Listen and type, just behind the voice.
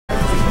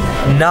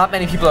not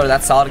many people are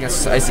that solid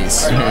against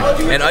Ices.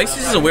 And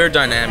Ices is a weird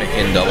dynamic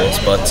in doubles,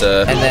 but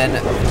and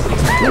then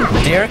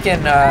Derek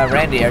and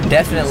Randy are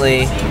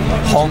definitely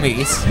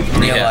homies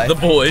in real life. The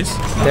boys.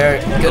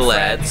 They're good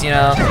lads, friends, you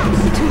know.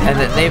 And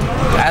they,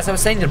 as I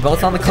was saying, they're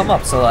both on the come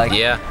up. So like,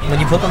 when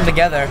you put them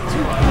together,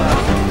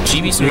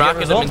 GBeast and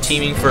Rocket have been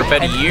teaming for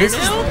about a year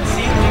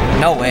now.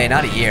 No way,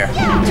 not a year.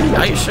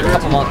 Are you sure? A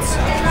couple months.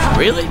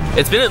 Really?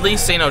 It's been at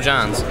least St.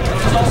 John's.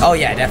 Oh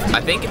yeah,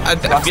 definitely.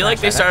 I feel like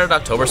they started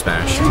October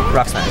Smash.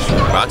 Rock Smash.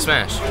 Rock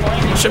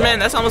Smash. Sure, man,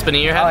 that's almost been a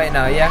year. Oh wait,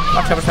 no, yeah,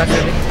 October Smash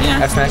maybe.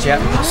 Yeah. F Smash,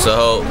 yeah.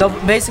 So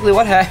basically,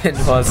 what happened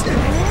was,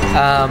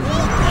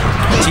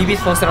 GBeast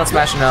posted on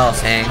Smash NL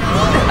saying,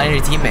 "I need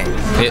a teammate."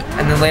 Yeah.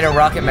 And then later,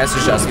 Rocket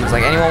messaged us. He was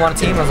like, "Anyone want a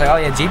team?" I was like, "Oh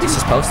yeah, GBeast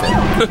just posted."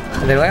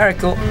 And they were like, "All right,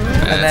 cool."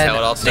 And then how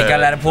it all they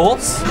got out of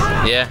pools.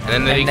 Yeah, and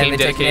then they became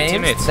dedicated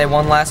teammates. They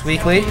won last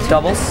weekly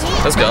doubles.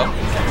 Let's go.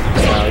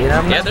 So, you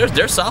know, yeah,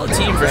 they're a solid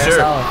team for sure.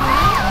 Solid.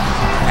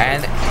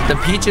 And the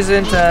Peach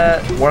isn't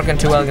working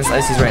too well against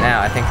Ices right now.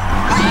 I think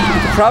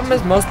the problem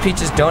is most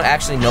Peaches don't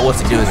actually know what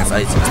to do against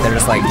Ices. They're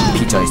just like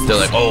Peach Ices. They're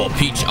like, oh,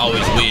 Peach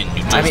always win.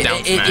 You just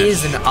down it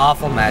is an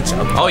awful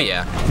matchup. Oh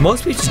yeah.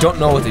 Most Peaches don't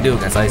know what to do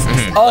against Ices.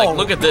 Oh, like,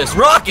 look at this.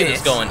 Rocket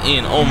is going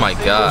in. Oh my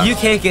god. You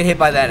can't get hit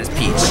by that as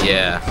Peach.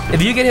 Yeah.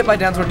 If you get hit by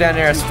down throw down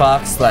air as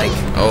Fox, like,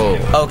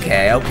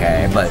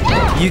 okay, but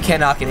you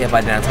cannot get hit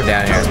by down throw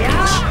down air as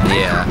Peach.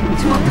 Yeah.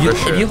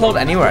 If you hold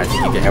anywhere, I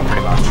think you get hit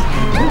pretty much.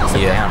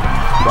 Yeah.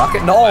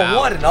 Rocket,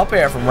 what an up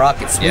air from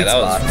Rocket. Sweet that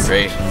was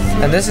great.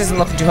 And this isn't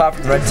looking too hot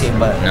for the red team,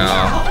 but no,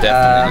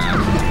 definitely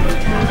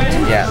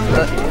not.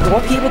 Yeah.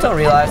 What people don't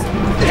realize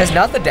is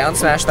not the down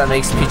smash that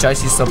makes Peach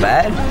Ices so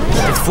bad.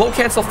 It's float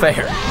cancel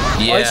fair.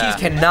 Yeah. Ices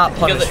cannot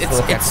punish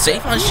float cancel. It's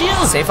safe on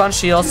shield. Safe on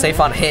shield, safe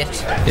on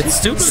hit. It's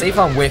stupid. Safe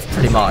on whiff,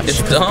 pretty much.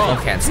 It's dumb.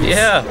 Float cancels.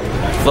 Yeah.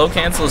 Float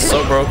cancel is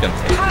so broken.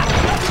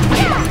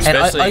 And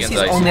Ices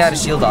only had a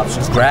shield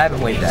options, grab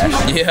and wave dash.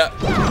 Yeah.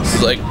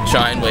 It's like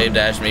try and wave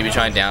dash, maybe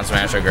try and down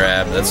smash or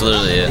grab. That's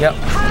literally it. Yep,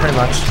 pretty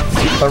much.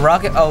 But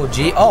Rocket,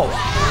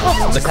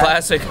 the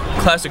classic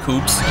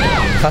hoops.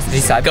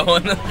 Classic side.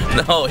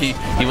 No, he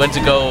went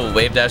to go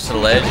wave dash to the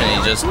ledge and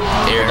he just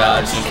air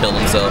dodged and killed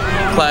himself.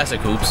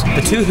 Classic hoops.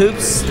 The two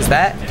hoops is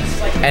that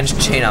and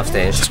chain off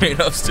stage. Chain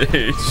off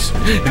stage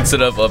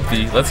instead of up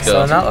B. Let's go.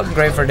 So not looking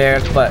great for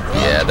Derek, but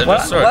yeah,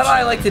 what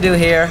I like to do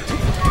here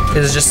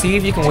is just see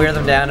if you can wear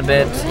them down a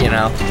bit, you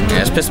know. Yeah,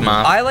 just piss them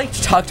off. I like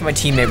to talk to my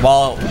teammate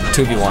while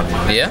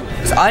 2v1. Yeah?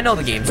 So I know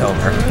the game's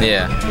over.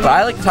 Yeah. But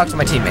I like to talk to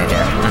my teammate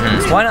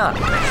here. So why not?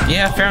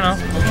 Yeah, fair enough.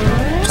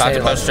 Talk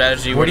about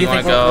strategy. Where do you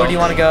want to go? Where do you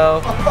want to go?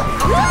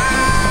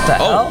 What the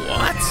hell?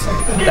 What?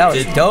 That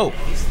was dope.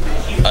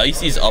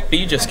 Icy's up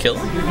B just killed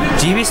him?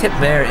 GBeast hit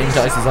there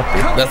into Icy's up B.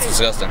 That's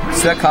disgusting.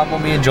 See that combo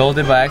me and Joel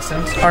did by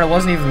accident? Or it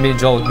wasn't even me and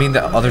Joel, it was me and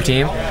the other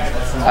team.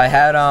 I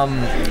had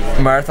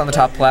Marth on the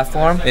top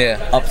platform,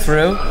 up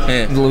through,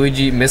 and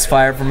Luigi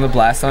misfired from the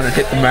blast zone and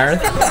hit the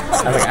Marth.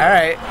 I was like,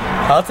 alright,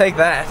 I'll take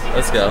that.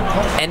 Let's go.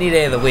 Any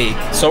day of the week.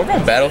 So we're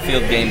going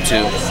Battlefield game 2.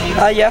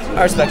 Yeah,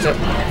 I respect it.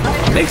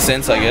 Makes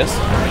sense, I guess.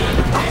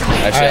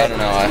 Actually, I don't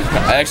know.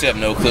 I actually have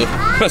no clue.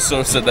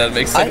 Someone said that it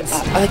makes sense.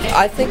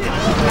 I think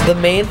the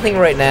main thing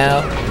right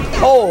now...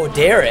 Oh,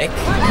 Derek.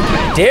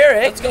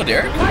 Derek! Let's go,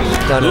 Derek.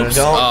 No,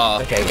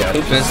 don't. Okay, good.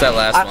 Who missed that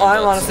last one?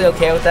 I'm honestly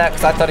okay with that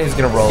because I thought he was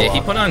going to roll up. Yeah,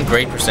 he put on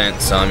great percent,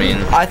 so I mean...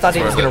 I thought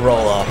he was going to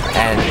roll up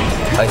and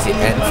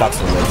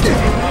Fox would win.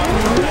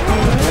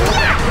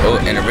 Oh,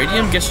 and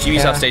Iridium gets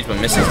GBeast off stage but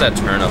misses that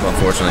turn up,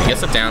 unfortunately. He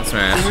gets a down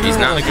smash. He's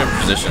not in a good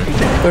position.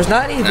 There's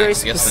not any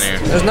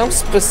there's no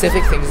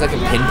specific things I can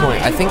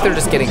pinpoint. I think they're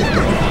just getting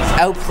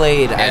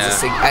outplayed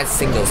as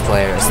singles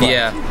players. Like.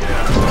 Yeah.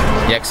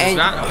 Yeah, because there's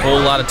not a whole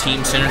lot of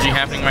team synergy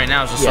happening right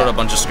now. It's just sort of a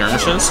bunch of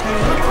skirmishes.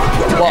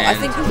 Well, I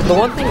think the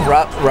one thing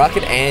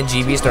Rocket and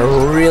GBeast are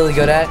really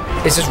good at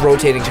is just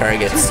rotating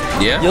targets.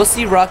 Yeah. You'll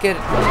see Rocket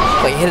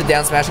like hit a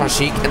down smash on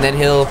Sheik, and then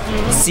he'll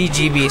see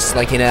GBeast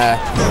like in a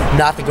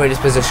not the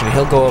greatest position.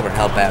 He'll go over and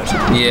help out.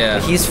 Yeah.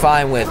 Like, he's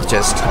fine with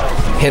just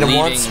hit him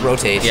once,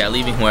 rotate. Yeah,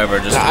 leaving whoever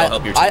just to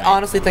help your team. I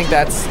honestly think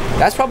that's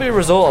probably a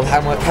result of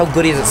how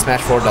good he is at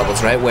Smash 4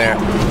 doubles, right? Where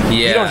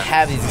you don't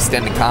have these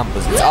extended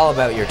combos. It's all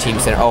about your team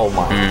center. Oh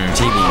my,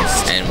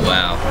 GBeast. And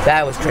wow,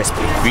 that was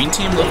crispy. Green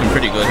team looking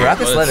pretty good.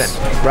 Rocket's living.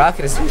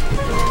 Rocket is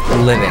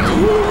living.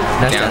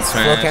 Down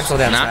smash. Flow cancel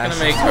down not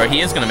smash. Gonna make, or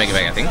he is gonna make it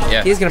back. I think.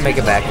 Yeah. He's gonna make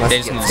it back. They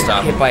just need to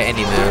stop hit by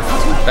any move.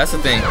 That's the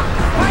thing.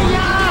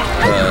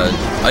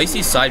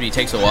 Icy's side B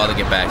takes a while to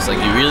get back, so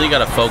like you really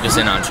gotta focus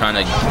in on trying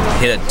to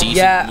hit a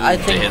decent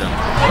move to hit him.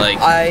 Like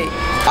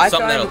I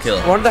something that'll kill.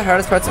 One of the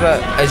hardest parts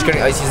about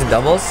educating Icy's in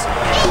doubles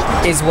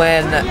is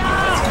when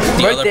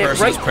the other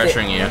person is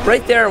pressuring you.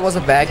 Right there it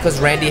wasn't bad because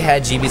Randy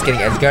had GBeast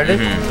getting edge guarded.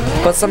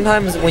 But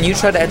sometimes when you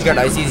try to edge guard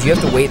Icy's, you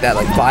have to wait that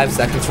like 5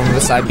 seconds from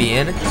the side B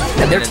in,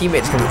 and their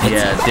teammates can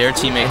their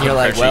teammate can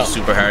pressure you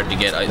super hard to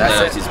get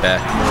Icy's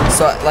back.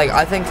 So like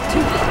I think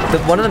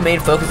one of the main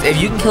focus, if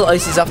you can kill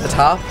Icy's off the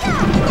top,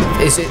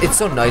 it's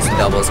so nice in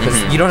doubles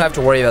because you don't have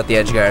to worry about the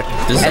edge guard,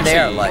 and they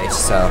are light.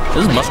 So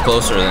this is much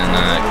closer than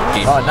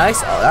GBeast. Oh,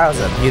 nice! Oh, that was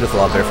a beautiful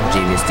up there from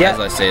GBeast. Yeah, as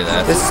I say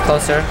that. This is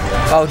closer.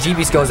 Oh,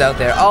 GBeast goes out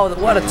there. Oh,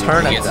 what a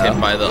turnip! He gets hit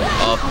by the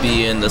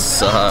uppie and the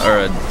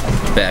or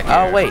back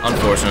air. Oh wait,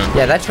 unfortunate.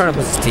 Yeah, that turnip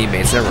was his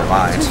teammates. Never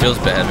mind. Feels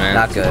bad, man.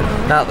 Not good.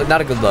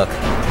 Not a good look.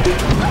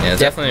 Yeah,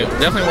 definitely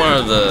one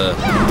of the.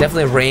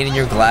 Definitely rain in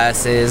your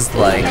glasses,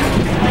 like.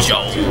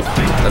 Joe.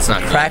 That's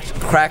not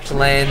cracked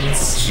lens.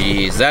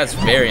 Jeez, that's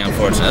very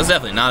unfortunate. That's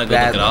definitely not a good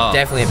look at all.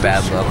 Definitely a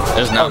bad look.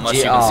 There's not much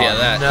you can see out of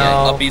that. No.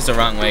 Yeah, uppie's the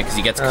wrong way because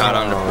he gets caught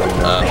on the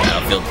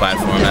battlefield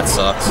platform. That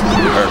sucks,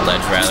 or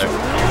ledge rather.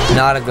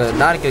 Not a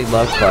good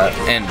look, but.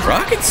 And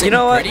Rocket's sitting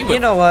pretty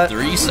with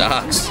 3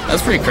 stocks.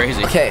 That's pretty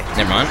crazy. Okay,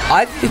 never mind.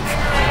 I think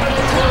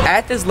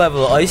at this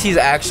level, Icy's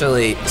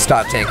actually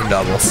stopped tanking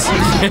doubles.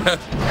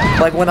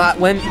 Like when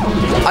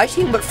I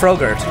team with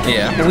Frogurt,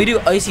 and we do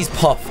Icy's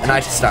puff, and I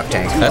just stop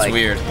tanking. That's like,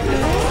 weird.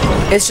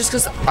 It's just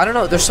because I don't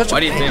know. They're such. Why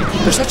do you think?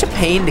 They're such a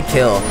pain to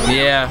kill.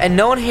 Yeah. And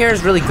no one here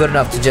is really good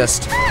enough to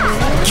just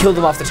kill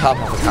them off the top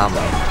of a combo.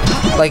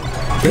 Like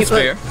that's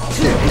fair.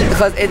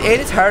 Because it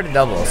is hard in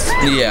doubles.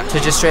 Yeah. To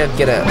just straight up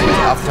get a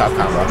off the top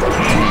combo.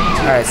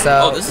 All right,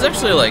 so. Oh, this is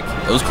actually like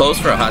it was close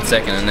for a hot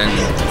second, and then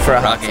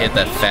Rocket hit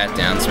that fat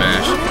down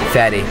smash.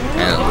 Fatty.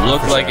 And it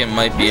looked like it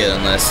might be it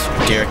unless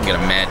Derek can get a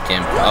mad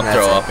Kim up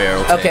throw up air.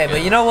 Okay,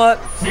 but you know what?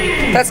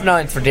 That's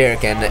 9 for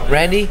Derek and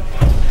Randy.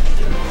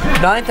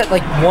 9th at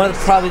like one of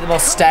probably the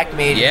most stacked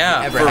majors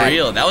ever had. For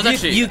real. That was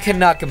actually you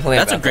cannot complain.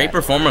 That's a great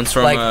performance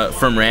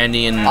from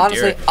Randy and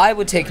honestly, Derek. I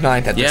would take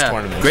 9th at this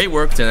tournament. Great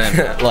work to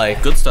them.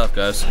 Like good stuff,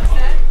 guys.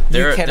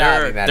 They're you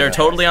cannot be mad they're at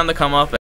totally on the come up.